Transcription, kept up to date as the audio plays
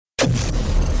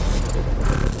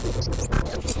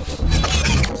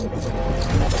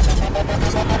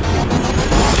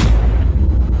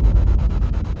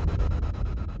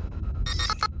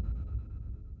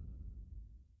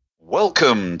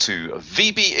Welcome to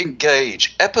VB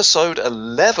Engage, episode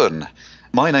 11.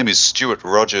 My name is Stewart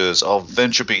Rogers of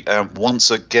VentureBeat, and once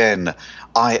again,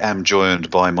 I am joined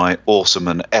by my awesome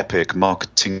and epic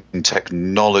marketing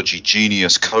technology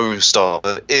genius co-star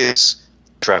that is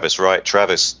Travis. Right,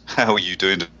 Travis, how are you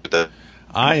doing today?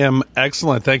 I am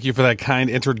excellent. Thank you for that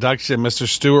kind introduction, Mr.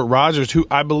 Stewart Rogers, who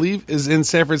I believe is in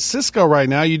San Francisco right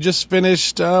now. You just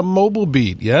finished Mobile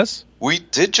Beat, yes? We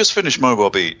did just finish Mobile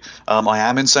Beat. I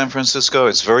am in San Francisco.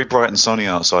 It's very bright and sunny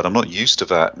outside. I'm not used to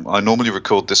that. I normally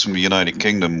record this from the United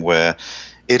Kingdom, where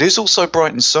it is also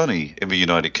bright and sunny in the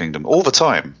United Kingdom all the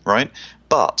time, right?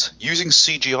 But using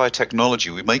CGI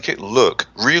technology, we make it look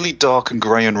really dark and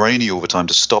grey and rainy all the time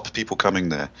to stop people coming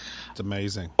there. It's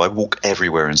amazing. I walk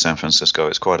everywhere in San Francisco.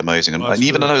 It's quite amazing. And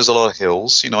even though there's a lot of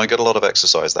hills, I get a lot of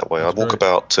exercise that way. I walk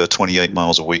about 28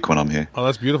 miles a week when I'm here. Oh,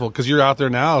 that's beautiful, because you're out there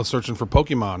now searching for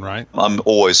Pokemon, right? I'm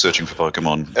always searching for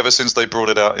Pokemon. Ever since they brought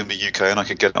it out in the UK and I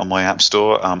could get it on my app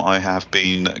store, I have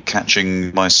been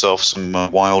catching myself some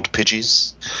wild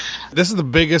Pidgeys. This is the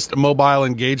biggest mobile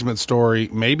engagement story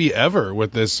maybe ever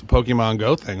with this Pokemon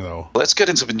Go thing, though. Let's get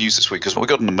into the news this week, because we've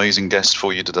got an amazing guest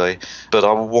for you today. But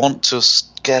I want to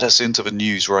get us into the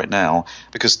news right now,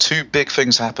 because two big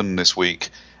things happened this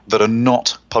week that are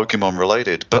not Pokemon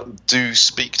related, but do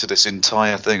speak to this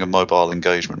entire thing of mobile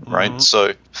engagement, right? Mm-hmm.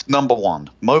 So, number one,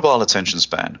 mobile attention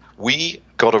span. We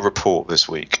got a report this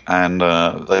week, and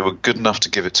they were good enough to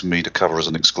give it to me to cover as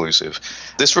an exclusive.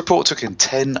 This report took in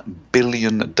 10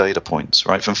 billion data points,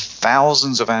 right, from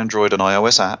thousands of Android and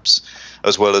iOS apps,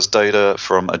 as well as data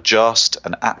from Adjust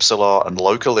and AppSolar and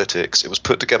Localytics. It was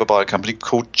put together by a company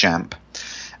called Jamp,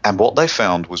 and what they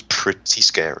found was pretty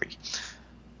scary.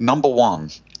 Number one,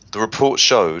 the report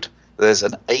showed there's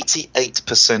an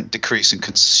 88% decrease in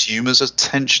consumers'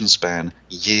 attention span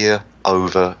year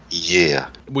over year.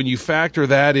 When you factor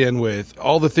that in with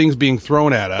all the things being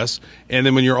thrown at us, and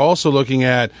then when you're also looking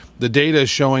at the data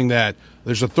showing that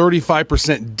there's a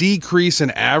 35% decrease in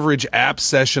average app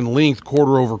session length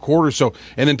quarter over quarter. So,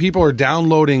 and then people are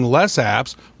downloading less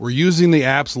apps. We're using the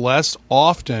apps less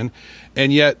often,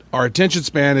 and yet our attention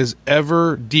span is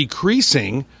ever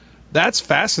decreasing. That's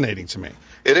fascinating to me.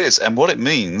 It is, and what it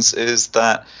means is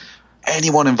that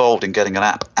anyone involved in getting an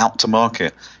app out to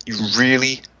market, you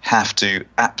really have to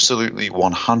absolutely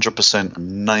 100%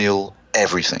 nail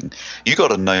everything. You got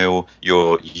to nail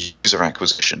your user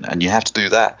acquisition, and you have to do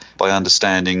that by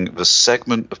understanding the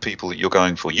segment of people that you're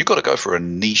going for. You got to go for a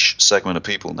niche segment of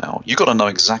people now. You got to know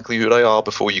exactly who they are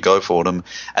before you go for them,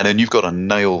 and then you've got to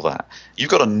nail that.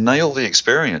 You've got to nail the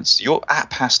experience. Your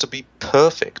app has to be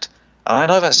perfect. And I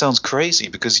know that sounds crazy,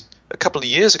 because a couple of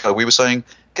years ago we were saying,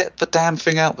 get the damn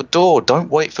thing out the door. Don't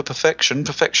wait for perfection.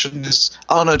 Perfection is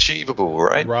unachievable,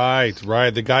 right? Right.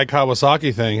 The Guy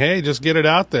Kawasaki thing. Hey, just get it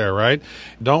out there, right?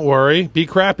 Don't worry. Be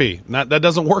crappy. That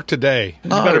doesn't work today.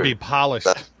 No. You better be polished.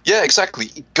 Yeah, exactly.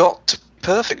 It got to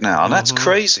perfect now, and that's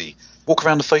crazy. Walk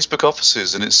around the Facebook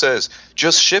offices and it says,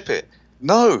 just ship it.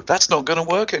 No, that's not going to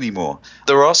work anymore.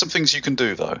 There are some things you can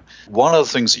do, though. One of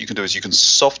the things that you can do is you can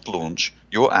soft launch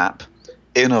your app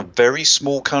in a very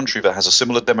small country that has a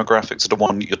similar demographic to the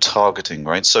one that you're targeting,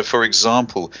 right? So, for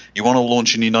example, you want to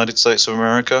launch in the United States of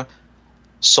America,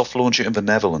 soft launch it in the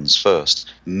Netherlands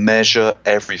first. Measure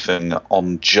everything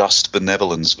on just the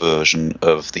Netherlands version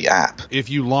of the app. If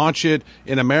you launch it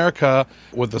in America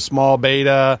with a small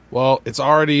beta, well, it's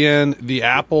already in the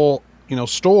Apple,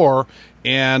 store.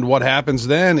 And what happens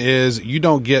then is you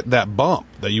don't get that bump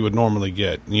that you would normally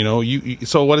get.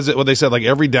 So what is it? What they said, like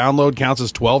every download counts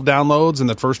as 12 downloads in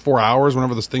the first 4 hours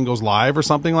whenever this thing goes live or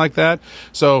something like that.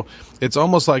 So it's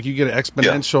almost like you get an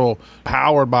exponential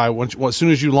powered by as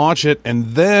soon as you launch it, and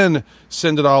then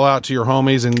send it all out to your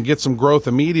homies and get some growth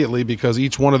immediately, because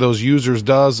each one of those users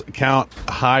does count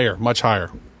higher, much higher.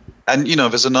 And,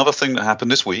 there's another thing that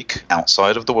happened this week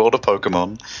outside of the world of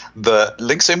Pokemon that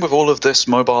links in with all of this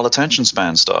mobile attention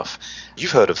span stuff.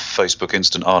 You've heard of Facebook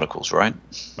Instant Articles, right?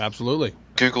 Absolutely.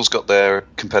 Google's got their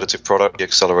competitive product, the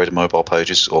Accelerated Mobile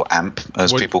Pages, or AMP,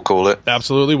 as people call it.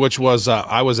 Absolutely, which was,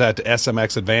 I was at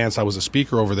SMX Advanced. I was a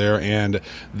speaker over there, and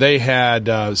they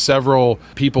had several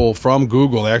people from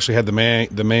Google. They actually had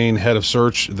the main head of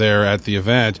search there at the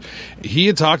event. He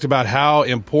had talked about how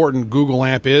important Google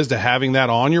AMP is to having that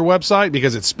on your website,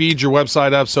 because it speeds your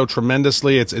website up so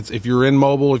tremendously. It's if you're in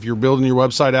mobile, if you're building your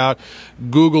website out,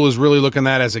 Google is really looking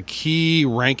at that as a key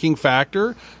ranking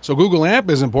factor. So Google AMP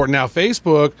is important. Now,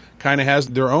 Facebook kind of has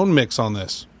their own mix on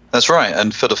this. That's right.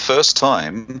 And for the first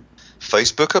time,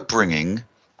 Facebook are bringing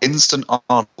instant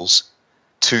articles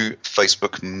to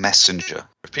Facebook Messenger.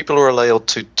 If people are allowed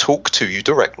to talk to you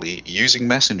directly using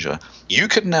Messenger, you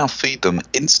can now feed them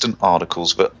instant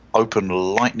articles that open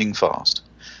lightning fast.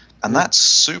 And that's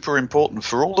super important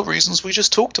for all the reasons we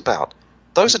just talked about.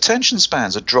 Those attention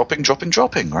spans are dropping,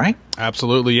 right?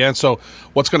 Absolutely, yeah. And so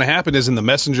what's going to happen is in the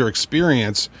Messenger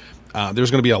experience,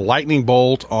 there's going to be a lightning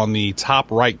bolt on the top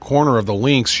right corner of the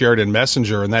links shared in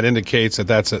Messenger, and that indicates that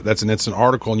that's an instant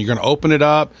article. And you're going to open it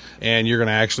up, and you're going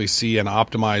to actually see an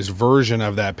optimized version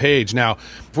of that page. Now,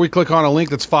 if we click on a link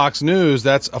that's Fox News,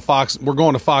 that's a Fox. We're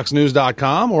going to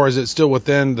foxnews.com, or is it still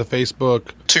within the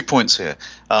Facebook? 2 points here.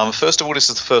 First of all, this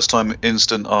is the first time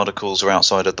instant articles are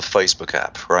outside of the Facebook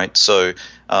app, right? So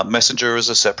Messenger is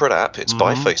a separate app. It's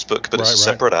by Facebook, but it's a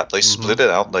separate app. They split it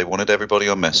out. They wanted everybody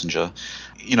on Messenger.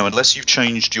 You know, unless you've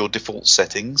changed your default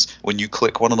settings, when you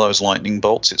click one of those lightning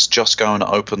bolts, it's just going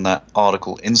to open that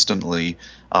article instantly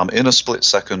in a split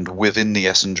second within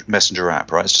the Messenger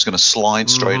app, right? It's just going to slide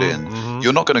straight in.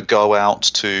 You're not going to go out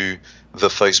to the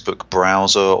Facebook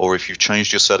browser, or if you've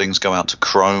changed your settings, go out to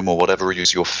Chrome or whatever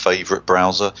is your favorite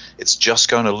browser. It's just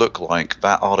going to look like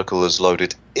that article is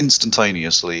loaded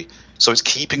instantaneously. So it's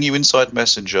keeping you inside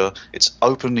Messenger, it's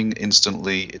opening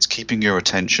instantly, it's keeping your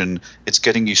attention, it's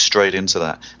getting you straight into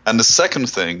that. And the second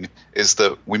thing is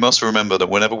that we must remember that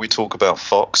whenever we talk about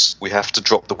Fox, we have to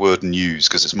drop the word news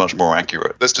because it's much more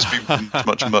accurate. Let's just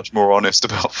be much more honest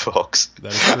about Fox.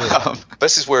 That is true.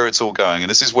 This is where it's all going, and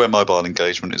this is where mobile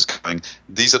engagement is going.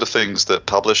 These are the things that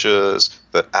publishers,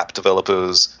 that app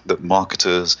developers, that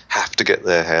marketers have to get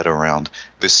their head around.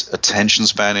 This attention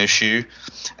span issue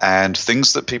and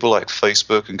things that people like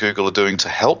Facebook and Google are doing to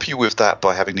help you with that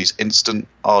by having these instant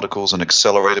articles and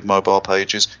accelerated mobile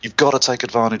pages. You've got to take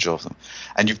advantage of them.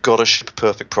 And you've got to ship a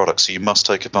perfect product, so you must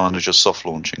take advantage of soft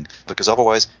launching, because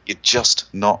otherwise you're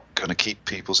just not going to keep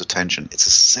people's attention. It's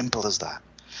as simple as that.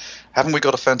 Haven't we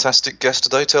got a fantastic guest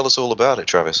today? Tell us all about it,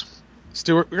 Travis.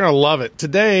 Stuart, we're going to love it.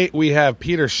 Today we have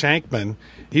Peter Shankman.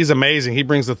 He's amazing. He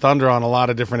brings the thunder on a lot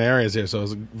of different areas here, so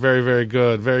it's very, very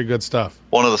good stuff.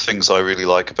 One of the things I really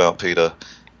like about Peter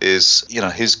is, you know,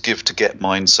 his give to get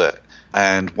mindset.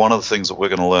 And one of the things that we're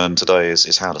going to learn today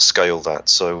is how to scale that.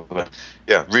 So,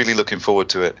 yeah, really looking forward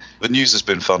to it. The news has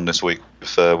been fun this week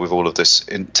with all of this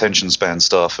attention span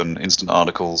stuff and instant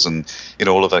articles and, you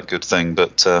know, all of that good thing.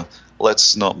 But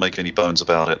let's not make any bones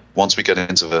about it. Once we get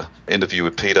into the interview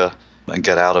with Peter and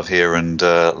get out of here and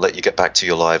let you get back to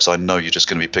your lives, I know you're just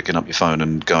going to be picking up your phone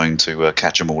and going to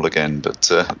catch them all again.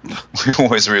 But we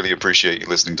always really appreciate you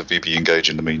listening to VB Engage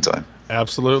in the meantime.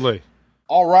 Absolutely.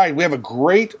 All right, we have a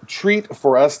great treat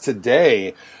for us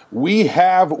today. We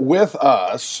have with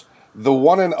us the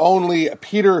one and only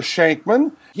Peter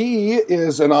Shankman. He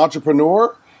is an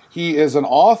entrepreneur. He is an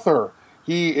author.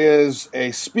 He is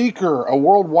a speaker, a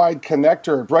worldwide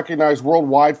connector, recognized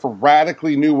worldwide for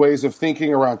radically new ways of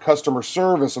thinking around customer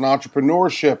service and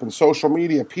entrepreneurship and social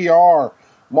media, PR,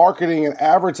 marketing, and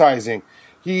advertising.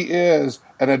 He is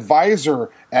an advisor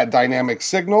at Dynamic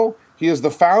Signal. He is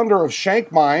the founder of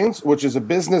Shank Minds, which is a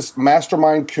business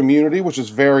mastermind community, which is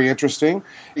very interesting.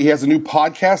 He has a new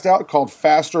podcast out called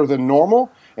Faster Than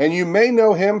Normal. And you may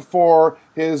know him for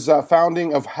his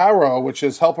founding of Harrow, which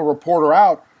is Help a Reporter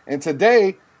Out. And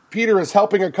today, Peter is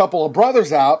helping a couple of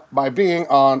brothers out by being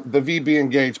on the VB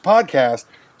Engage podcast.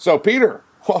 So, Peter,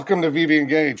 welcome to VB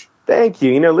Engage. Thank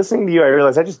you. You know, listening to you, I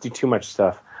realize I just do too much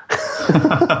stuff.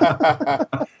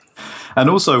 And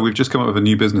also, we've just come up with a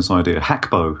new business idea,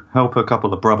 Hackbo, help a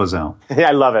couple of brothers out. Yeah,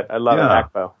 I love it. I love it,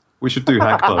 Hackbo. We should do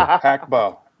Hackbo.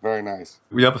 Hackbo. Very nice.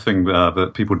 The other thing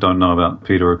that people don't know about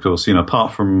Peter, of course, you know,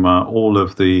 apart from all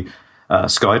of the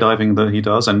skydiving that he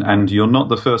does, and you're not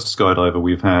the first skydiver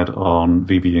we've had on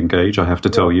VB Engage, I have to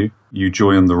tell you. You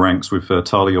join the ranks with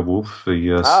Talia Wolf, the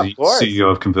CEO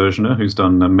of Conversioner, who's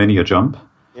done many a jump.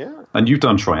 Yeah. And you've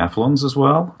done triathlons as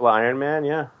well. Well, Ironman,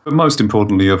 yeah. But most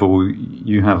importantly of all,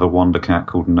 you have a wonder cat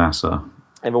called NASA.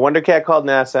 I have a wonder cat called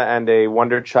NASA and a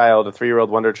wonder child, a 3-year-old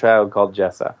wonder child called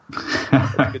Jessa.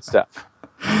 That's good stuff.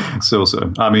 So,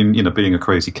 I mean, you know, being a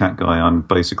crazy cat guy, I'm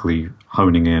basically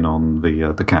honing in on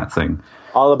the cat thing.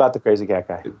 All about the crazy cat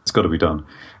guy. It's got to be done.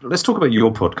 Let's talk about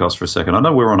your podcast for a second. I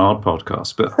know we're on our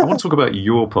podcast, but I want to talk about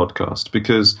your podcast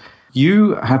because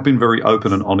you have been very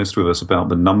open and honest with us about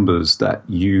the numbers that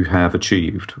you have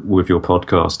achieved with your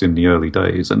podcast in the early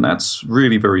days, and that's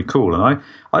really very cool. And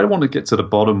I want to get to the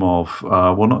bottom of,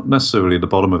 well, not necessarily the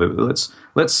bottom of it, but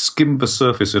let's skim the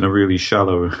surface in a really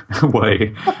shallow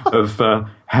way of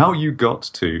how you got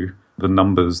to the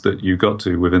numbers that you got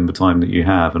to within the time that you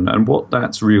have, and what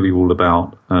that's really all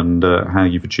about, and how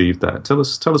you've achieved that. Tell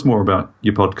us more about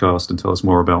your podcast, and tell us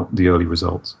more about the early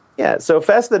results. Yeah, so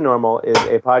Faster Than Normal is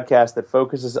a podcast that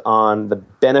focuses on the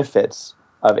benefits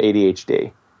of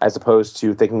ADHD as opposed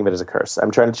to thinking of it as a curse.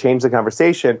 I'm trying to change the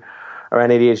conversation around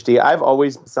ADHD. I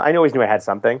always knew I had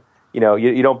something.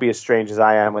 You don't be as strange as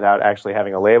I am without actually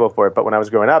having a label for it. But when I was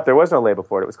growing up, there was no label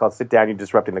for it. It was called Sit Down, You're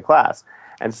Disrupting the Class.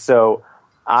 And so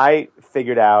I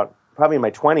figured out, probably in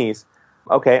my 20s,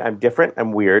 okay, I'm different,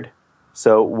 I'm weird.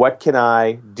 So what can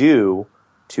I do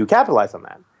to capitalize on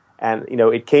that? And,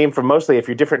 it came from mostly if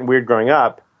you're different and weird growing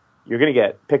up, you're going to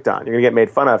get picked on. You're going to get made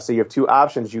fun of. So you have two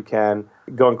options. You can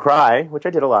go and cry, which I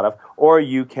did a lot of, or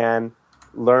you can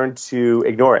learn to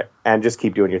ignore it and just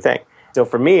keep doing your thing. So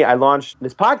for me, I launched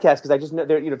this podcast because I just know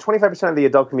 25% of the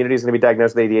adult community is going to be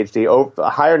diagnosed with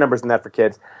ADHD, higher numbers than that for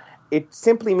kids. It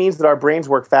simply means that our brains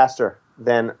work faster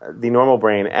than the normal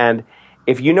brain. And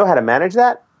if you know how to manage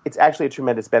that, it's actually a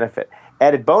tremendous benefit.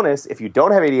 Added bonus, if you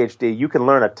don't have ADHD, you can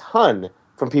learn a ton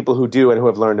from people who do and who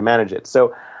have learned to manage it.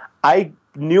 So I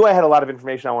knew I had a lot of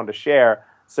information I wanted to share.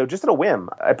 So just at a whim,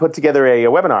 I put together a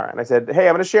webinar. And I said, hey,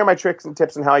 I'm going to share my tricks and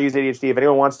tips on how I use ADHD. If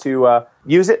anyone wants to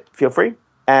use it, feel free.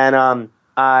 And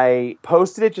I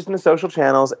posted it just in the social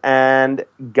channels and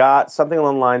got something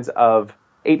along the lines of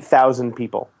 8,000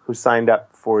 people who signed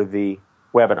up for the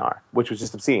webinar, which was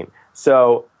just obscene.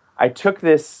 So I took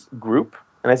this group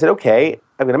and I said, okay,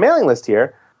 I've got a mailing list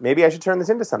here. Maybe I should turn this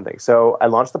into something. So I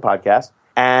launched the podcast.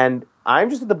 And I'm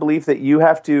just of the belief that you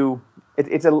have to,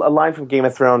 it's a line from Game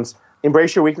of Thrones,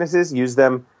 embrace your weaknesses, use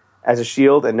them as a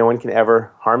shield, and no one can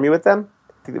ever harm you with them.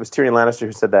 I think it was Tyrion Lannister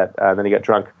who said that, then he got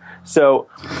drunk. So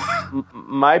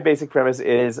my basic premise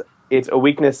is it's a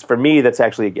weakness for me that's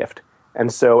actually a gift.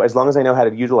 And so as long as I know how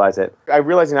to utilize it, I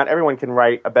realize not everyone can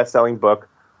write a best-selling book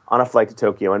on a flight to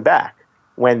Tokyo and back,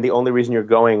 when the only reason you're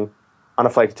going on a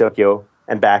flight to Tokyo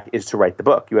and back is to write the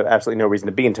book. You have absolutely no reason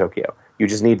to be in Tokyo. You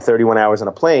just need 31 hours on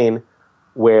a plane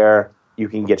where you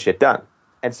can get shit done.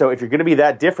 And so if you're going to be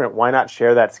that different, why not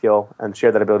share that skill and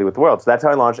share that ability with the world? So that's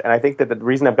how I launched. And I think that the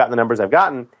reason I've gotten the numbers I've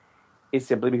gotten is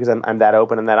simply because I'm that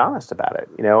open and that honest about it.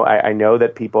 I know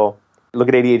that people look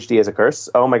at ADHD as a curse.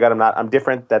 Oh my God, I'm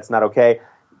different. That's not okay.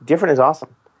 Different is awesome.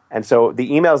 And so the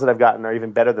emails that I've gotten are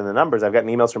even better than the numbers. I've gotten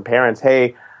emails from parents,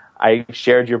 hey, I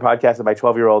shared your podcast with my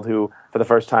 12-year-old who, for the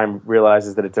first time,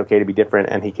 realizes that it's okay to be different,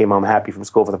 and he came home happy from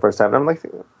school for the first time. And I'm like,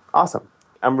 awesome.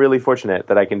 I'm really fortunate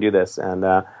that I can do this. And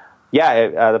the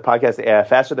podcast,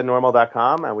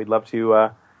 fasterthannormal.com, and we'd love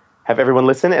to have everyone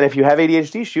listen. And if you have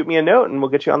ADHD, shoot me a note, and we'll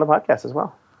get you on the podcast as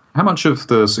well. How much of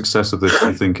the success of this, do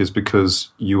you think, is because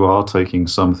you are taking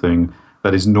something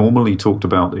that is normally talked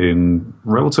about in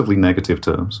relatively negative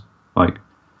terms? Like,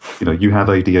 you have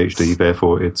ADHD,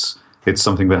 therefore it's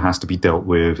something that has to be dealt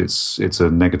with. It's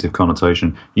a negative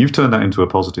connotation. You've turned that into a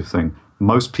positive thing.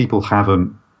 Most people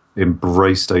haven't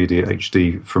embraced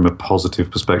ADHD from a positive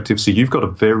perspective. So you've got a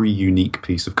very unique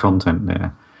piece of content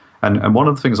there. And one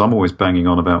of the things I'm always banging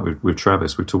on about with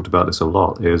Travis, we've talked about this a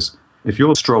lot, is if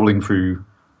you're strolling through,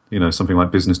 something like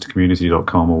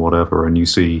business2community.com or whatever, and you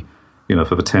see,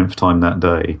 for the 10th time that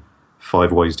day,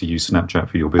 5 ways to use Snapchat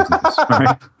for your business,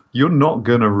 right? You're not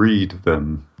going to read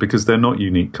them because they're not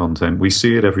unique content. We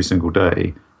see it every single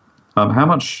day. How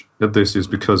much of this is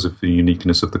because of the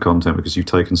uniqueness of the content, because you've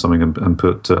taken something and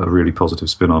put a really positive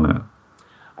spin on it?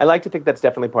 I like to think that's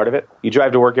definitely part of it. You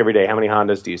drive to work every day. How many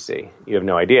Hondas do you see? You have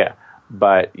no idea.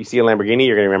 But you see a Lamborghini,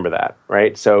 you're going to remember that,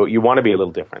 right? So you want to be a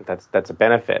little different. That's a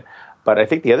benefit. But I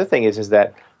think the other thing is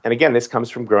that, and again, this comes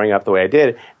from growing up the way I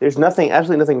did, there's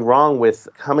absolutely nothing wrong with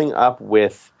coming up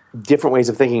with different ways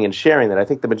of thinking and sharing that. I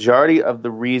think the majority of the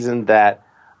reason that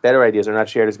better ideas are not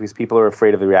shared is because people are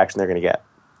afraid of the reaction they're going to get.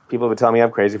 People have been telling me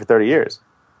I'm crazy for 30 years.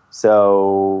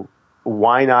 So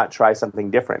why not try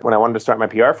something different? When I wanted to start my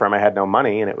PR firm, I had no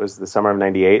money, and it was the summer of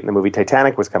 98, and the movie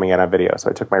Titanic was coming out on video. So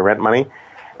I took my rent money,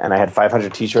 and I had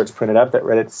 500 T-shirts printed up that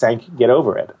read "It sank, get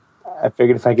over it." I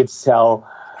figured if I could sell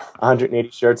 180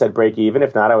 shirts, I'd break even.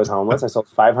 If not, I was homeless. I sold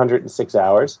 500 in 6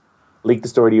 hours. Leaked the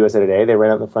story to USA Today. They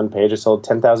ran it on the front page. I sold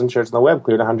 10,000 shirts on the web,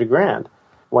 cleared $100,000.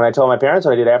 When I told my parents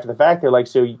what I did after the fact, they're like,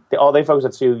 all they focused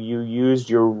on, so you used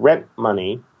your rent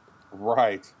money.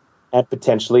 Right. And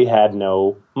potentially had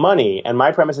no money. And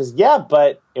my premise is, yeah,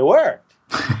 but it worked.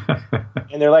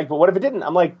 And they're like, but what if it didn't?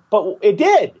 I'm like, but it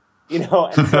did. And so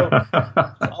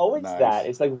it's always nice. That.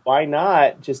 It's like, why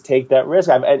not just take that risk?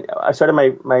 I started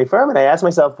my firm, and I asked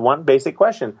myself one basic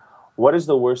question. What is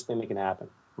the worst thing that can happen?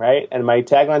 Right? And my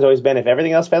tagline's always been, if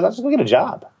everything else fails, I'll just go get a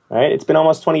job. Right? It's been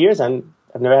almost 20 years, and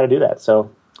I've never had to do that. So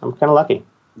I'm kind of lucky.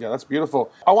 Yeah, that's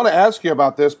beautiful. I want to ask you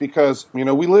about this because, we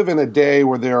live in a day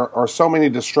where there are so many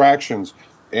distractions.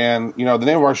 And, the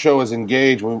name of our show is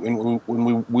Engage.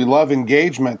 We love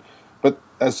engagement. But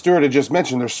as Stewart had just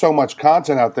mentioned, there's so much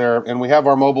content out there, and we have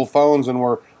our mobile phones, and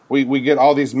we get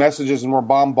all these messages, and we're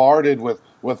bombarded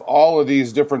with all of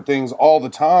these different things all the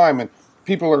time, and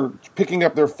people are picking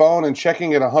up their phone and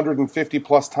checking it 150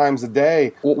 plus times a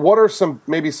day. What are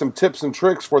maybe some tips and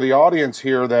tricks for the audience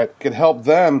here that could help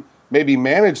them maybe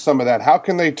manage some of that? How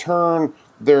can they turn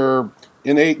their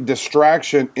innate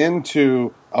distraction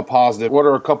into a positive? What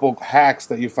are a couple hacks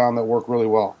that you found that work really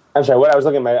well? I'm sorry, I was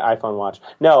looking at my iPhone watch.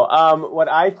 No, what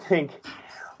I think,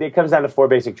 it comes down to 4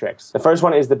 basic tricks. The first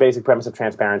one is the basic premise of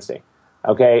transparency.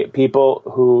 Okay, people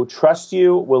who trust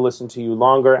you will listen to you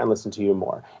longer and listen to you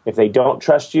more. If they don't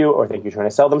trust you or think you're trying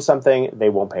to sell them something, they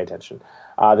won't pay attention.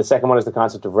 The second one is the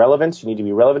concept of relevance. You need to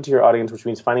be relevant to your audience, which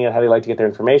means finding out how they like to get their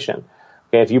information.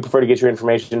 Okay, if you prefer to get your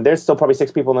information, there's still probably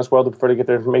 6 people in this world who prefer to get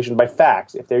their information by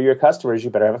fax. If they're your customers, you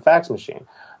better have a fax machine.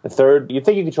 The third, you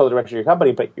think you control the direction of your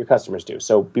company, but your customers do.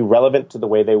 So be relevant to the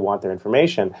way they want their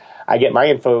information. I get my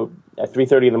info at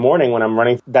 3:30 in the morning when I'm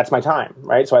running. That's my time,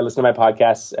 right? So I listen to my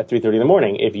podcasts at 3:30 in the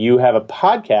morning. If you have a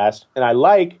podcast and I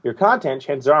like your content,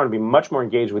 chances are I'm going to be much more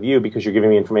engaged with you because you're giving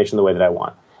me information the way that I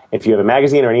want. If you have a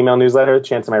magazine or an email newsletter,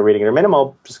 chances of my reading it are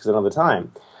minimal just because I don't have the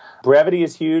time. Brevity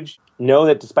is huge. Know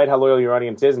that despite how loyal your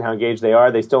audience is and how engaged they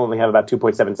are, they still only have about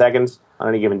 2.7 seconds on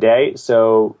any given day.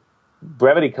 So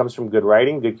brevity comes from good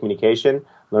writing, good communication.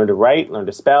 Learn to write, learn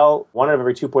to spell. 1 out of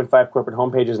every 2.5 corporate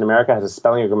homepages in America has a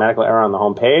spelling or grammatical error on the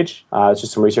homepage. It's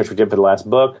just some research we did for the last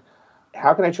book.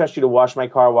 How can I trust you to wash my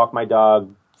car, walk my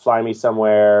dog, fly me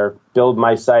somewhere, build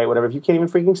my site, whatever, if you can't even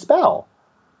freaking spell?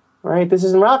 Right? This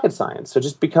isn't rocket science. So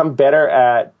just become better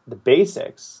at the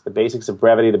basics of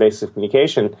brevity, the basics of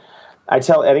communication. I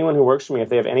tell anyone who works for me, if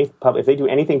they do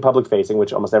anything public facing,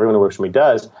 which almost everyone who works for me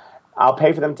does, I'll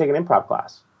pay for them to take an improv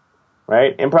class.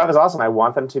 Right? Improv is awesome. I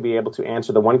want them to be able to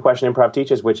answer the one question improv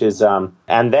teaches, which is and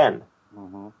then.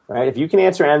 Mm-hmm. Right? If you can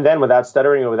answer and then without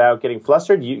stuttering or without getting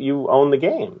flustered, you own the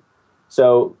game.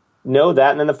 So know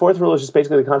that. And then the fourth rule is just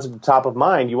basically the concept of top of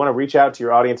mind. You want to reach out to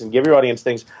your audience and give your audience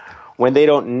things when they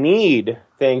don't need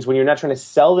things, when you're not trying to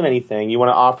sell them anything. You want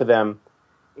to offer them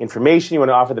information. You want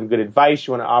to offer them good advice.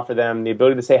 You want to offer them the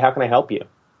ability to say, how can I help you?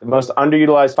 The most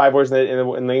underutilized 5 words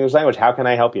in the English language, how can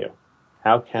I help you?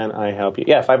 How can I help you?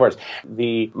 Yeah, 5 words.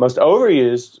 The most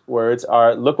overused words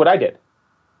are, look what I did,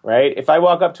 right? If I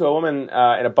walk up to a woman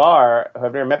at a bar who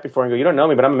I've never met before and go, you don't know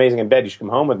me, but I'm amazing in bed, you should come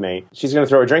home with me, she's going to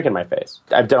throw a drink in my face.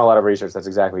 I've done a lot of research. That's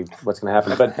exactly what's going to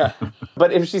happen.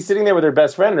 But if she's sitting there with her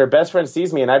best friend and her best friend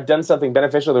sees me and I've done something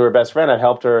beneficial to her best friend, I've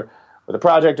helped her with a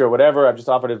project or whatever, I've just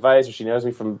offered advice, or she knows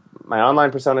me from my online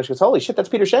persona, she goes, holy shit, that's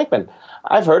Peter Shankman.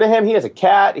 I've heard of him. He has a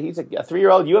cat. He's a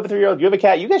 3-year-old. You have a 3-year-old. You have a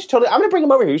cat. You guys should totally, I'm going to bring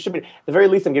him over here. You should be, at the very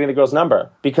least, I'm getting the girl's number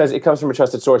because it comes from a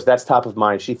trusted source. That's top of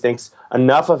mind. She thinks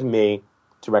enough of me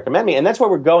to recommend me. And that's where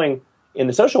we're going in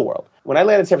the social world. When I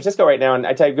land in San Francisco right now and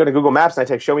go to Google Maps and I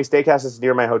type, show me steakhouses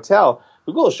near my hotel,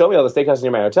 Google will show me all the steakhouses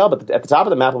near my hotel, but at the top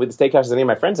of the map will be the steakhouses that any of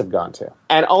my friends have gone to.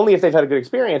 And only if they've had a good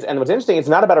experience. And what's interesting, it's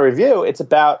not about a review. It's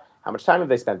about how much time have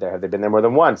they spent there? Have they been there more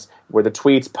than once? Were the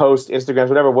tweets, posts, Instagrams,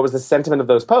 whatever, what was the sentiment of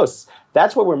those posts?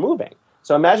 That's where we're moving.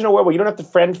 So imagine a world where you don't have to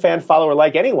friend, fan, follow, or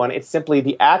like anyone. It's simply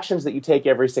the actions that you take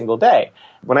every single day.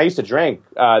 When I used to drink,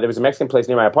 there was a Mexican place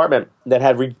near my apartment that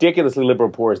had ridiculously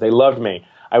liberal pours. They loved me.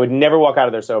 I would never walk out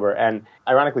of there sober. And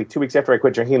ironically, 2 weeks after I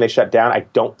quit drinking, they shut down. I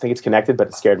don't think it's connected, but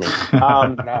it scared me.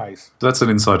 Nice. That's an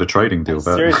insider trading deal.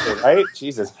 Seriously, right?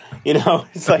 Jesus. You know,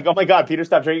 it's like, oh my God, Peter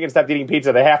stopped drinking and stopped eating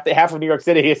pizza. Half of New York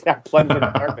City is now plunged in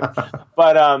darkness.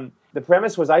 But the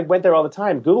premise was I went there all the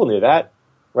time. Google knew that,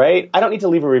 right? I don't need to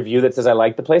leave a review that says I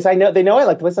like the place. They know I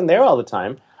like the place. I'm there all the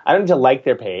time. I don't need to like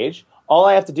their page. All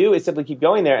I have to do is simply keep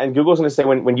going there, and Google's going to say,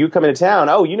 when you come into town,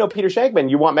 oh, you know Peter Shankman,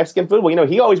 you want Mexican food? Well, you know,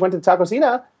 he always went to Taco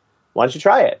Cena. Why don't you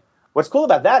try it? What's cool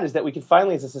about that is that we can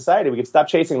finally, as a society, we can stop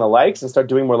chasing the likes and start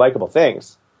doing more likable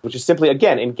things, which is simply,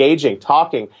 again, engaging,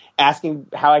 talking, asking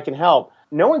how I can help.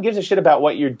 No one gives a shit about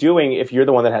what you're doing if you're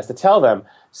the one that has to tell them.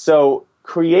 So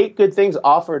create good things,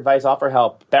 offer advice, offer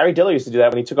help. Barry Diller used to do that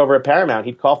when he took over at Paramount.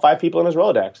 He'd call 5 people in his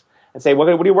Rolodex and say, what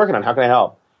are you working on? How can I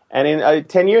help? And in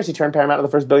 10 years, he turned Paramount to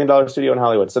the first billion-dollar studio in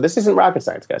Hollywood. So this isn't rocket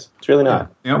science, guys. It's really not.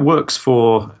 Yeah, it works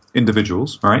for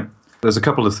individuals, right? There's a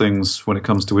couple of things when it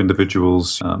comes to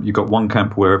individuals. You've got one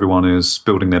camp where everyone is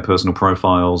building their personal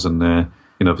profiles and their,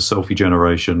 the selfie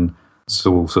generation. It's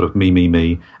all sort of me.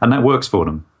 And that works for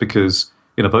them because,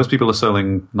 those people are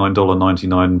selling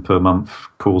 $9.99 per month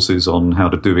courses on how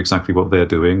to do exactly what they're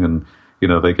doing. And,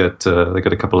 they get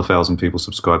a couple of thousand people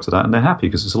subscribed to that and they're happy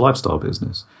because it's a lifestyle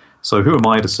business. So who am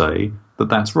I to say that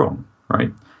that's wrong,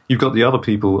 right? You've got the other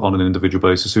people on an individual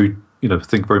basis who,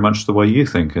 think very much the way you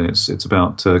think, and it's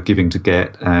about giving to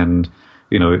get, and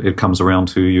it comes around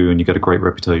to you, and you get a great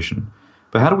reputation.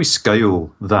 But how do we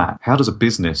scale that? How does a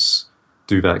business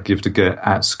do that give to get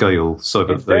at scale so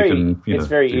that they can, it's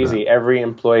very easy. That? Every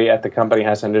employee at the company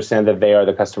has to understand that they are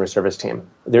the customer service team.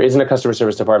 There isn't a customer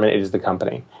service department. It is the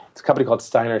company. It's a company called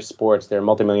Steiner Sports. They're a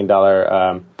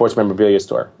multi-million-dollar sports memorabilia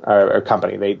store or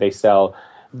company. They sell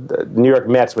the New York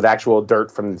Mets with actual dirt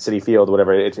from the city field,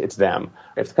 whatever. It's them.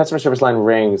 If the customer service line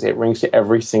rings, it rings to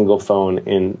every single phone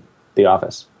in the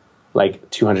office, like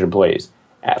 200 employees,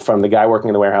 from the guy working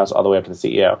in the warehouse all the way up to the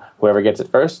CEO. Whoever gets it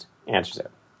first answers it.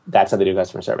 That's how they do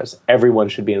customer service. Everyone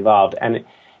should be involved. And,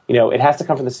 it has to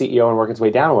come from the CEO and work its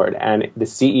way downward. And the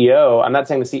CEO, I'm not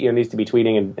saying the CEO needs to be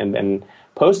tweeting and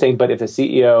posting, but if the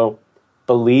CEO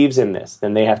believes in this,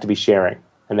 then they have to be sharing.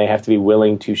 And they have to be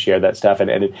willing to share that stuff.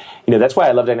 And that's why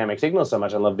I love Dynamic Signal so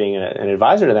much. I love being an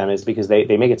advisor to them, is because they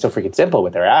make it so freaking simple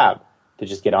with their app to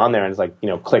just get on there and it's like,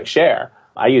 click share.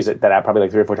 I use that app probably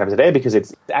like 3 or 4 times a day because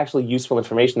it's actually useful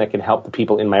information that can help the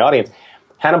people in my audience.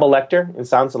 Hannibal Lecter in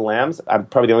Silence of the Lambs, I'm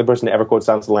probably the only person to ever quote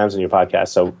Silence of the Lambs in your podcast,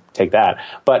 so take that.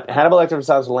 But Hannibal Lecter from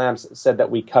Silence of the Lambs said that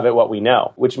we covet what we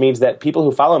know, which means that people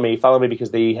who follow me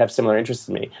because they have similar interests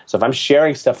in me. So if I'm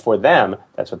sharing stuff for them,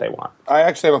 that's what they want. I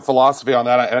actually have a philosophy on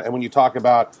that. And when you talk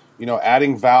about,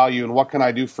 adding value and what can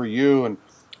I do for you, and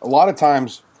a lot of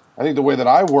times I think the way that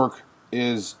I work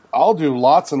is I'll do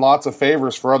lots and lots of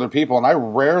favors for other people, and I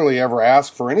rarely ever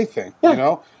ask for anything.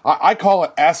 Yeah. I call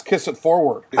it ask, kiss it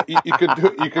forward.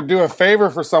 You could do a favor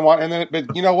for someone, and then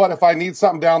but you know what? If I need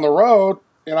something down the road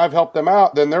and I've helped them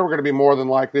out, then they're going to be more than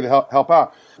likely to help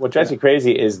out. What drives me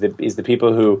crazy is the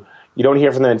people who you don't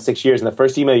hear from them in 6 years, and the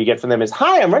first email you get from them is,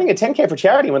 "Hi, I'm running a 10K for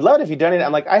charity. Would love it if you donate."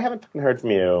 I'm like, I haven't fucking heard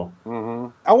from you. Mm-hmm.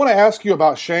 I want to ask you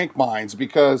about Shank Minds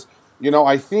because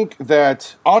I think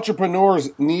that entrepreneurs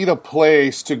need a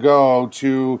place to go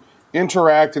to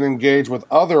interact and engage with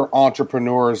other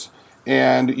entrepreneurs.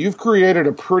 And you've created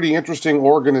a pretty interesting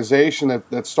organization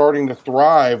that's starting to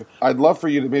thrive. I'd love for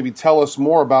you to maybe tell us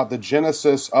more about the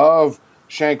genesis of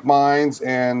Shank Minds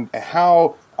and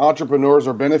how entrepreneurs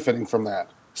are benefiting from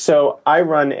that. So I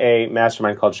run a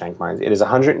mastermind called Shank Minds. It is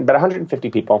about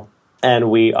 150 people, and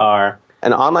we are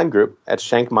an online group at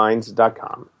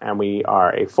shankminds.com. And we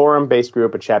are a forum-based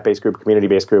group, a chat-based group,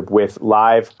 community-based group with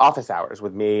live office hours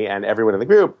with me and everyone in the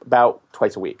group about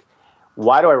twice a week.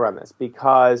 Why do I run this?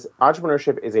 Because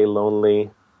entrepreneurship is a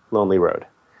lonely, lonely road.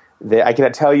 I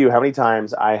cannot tell you how many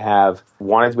times I have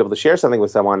wanted to be able to share something with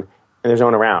someone and there's no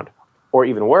one around. Or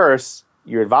even worse,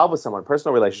 you're involved with someone,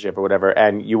 personal relationship or whatever,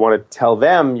 and you want to tell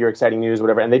them your exciting news or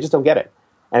whatever, and they just don't get it.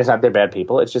 And it's not they're bad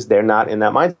people. It's just they're not in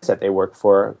that mindset. They work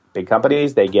for big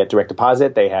companies. They get direct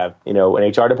deposit. They have, an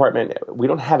HR department. We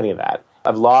don't have any of that.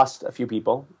 I've lost a few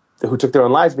people who took their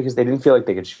own lives because they didn't feel like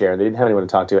they could share. They didn't have anyone to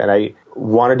talk to. And I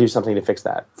want to do something to fix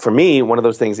that. For me, one of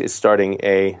those things is starting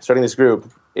this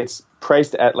group. It's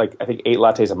priced at I think 8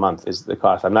 lattes a month is the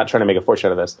cost. I'm not trying to make a fortune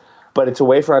out of this. But it's a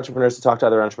way for entrepreneurs to talk to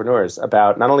other entrepreneurs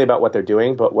about not only about what they're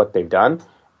doing, but what they've done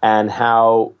and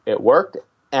how it worked.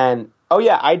 And oh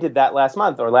yeah, I did that last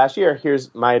month or last year.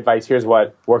 Here's my advice. Here's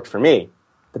what worked for me.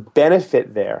 The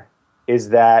benefit there is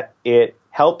that it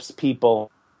helps people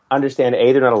understand,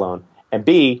 A, they're not alone, and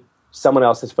B, someone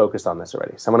else has focused on this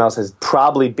already. Someone else has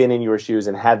probably been in your shoes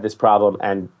and had this problem,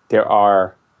 and there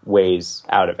are ways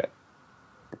out of it.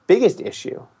 The biggest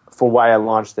issue for why I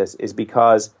launched this is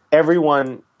because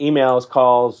everyone emails,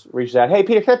 calls, reaches out, "Hey,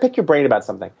 Peter, can I pick your brain about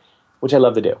something?" Which I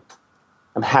love to do.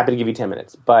 I'm happy to give you 10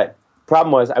 minutes, but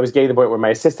problem was I was getting to the point where my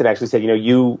assistant actually said,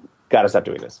 you got to stop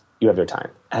doing this. You have your time.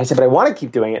 And I said, but I want to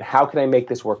keep doing it. How can I make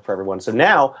this work for everyone? So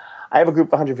now I have a group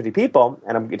of 150 people,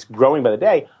 and it's growing by the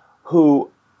day, who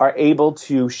are able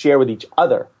to share with each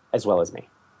other as well as me.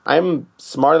 I'm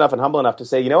smart enough and humble enough to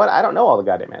say, you know what? I don't know all the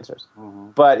goddamn answers.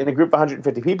 Mm-hmm. But in a group of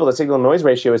 150 people, the signal-to-noise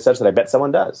ratio is such that I bet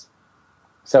someone does.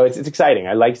 So it's exciting.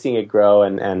 I like seeing it grow,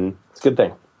 and it's a good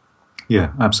thing.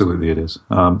 Yeah, absolutely it is.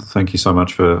 Thank you so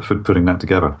much for putting that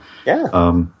together.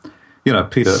 Yeah.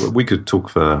 Peter, we could talk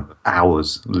for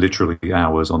hours, literally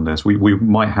hours on this. We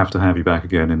might have to have you back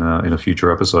again in a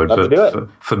future episode. Love to do it.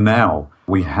 For now,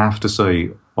 we have to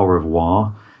say au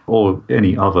revoir, or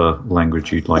any other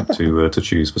language you'd like to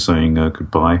choose for saying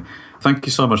goodbye. Thank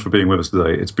you so much for being with us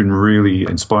today. It's been really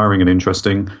inspiring and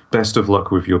interesting. Best of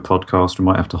luck with your podcast. We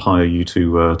might have to hire you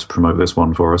to promote this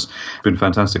one for us. It's been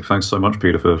fantastic. Thanks so much,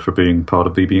 Peter, for being part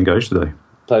of VB Engage today.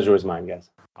 Pleasure was mine, guys.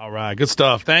 All right, good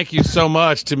stuff. Thank you so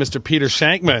much to Mr. Peter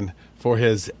Shankman for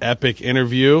his epic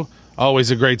interview.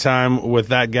 Always a great time with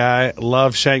that guy.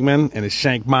 Love Shankman and his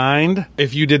Shank Mind.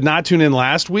 If you did not tune in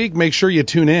last week, make sure you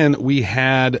tune in. We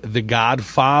had the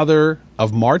godfather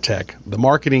of MarTech, the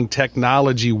marketing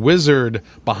technology wizard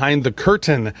behind the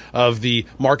curtain of the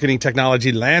marketing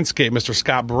technology landscape, Mr.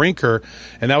 Scott Brinker.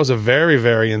 And that was a very,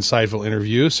 very insightful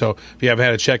interview. So if you haven't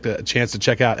had a chance to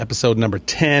check out episode number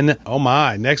 10, oh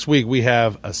my, next week we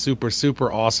have a super,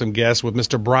 super awesome guest with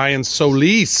Mr. Brian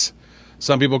Solis.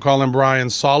 Some people call him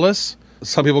Brian Solis.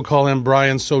 Some people call him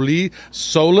Brian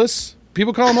Solis.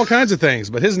 People call him all kinds of things,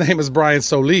 but his name is Brian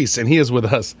Solis, and he is with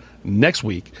us next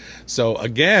week. So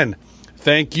again,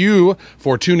 thank you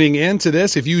for tuning in to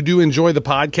this. If you do enjoy the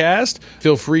podcast,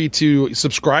 feel free to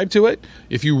subscribe to it.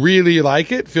 If you really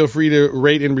like it, feel free to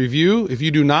rate and review. If you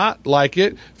do not like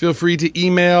it, feel free to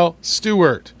email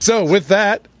Stewart. So with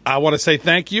that, I want to say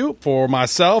thank you for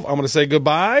myself. I'm going to say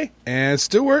goodbye. And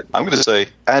Stewart, I'm going to say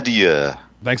adieu.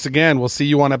 Thanks again. We'll see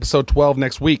you on episode 12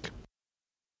 next week.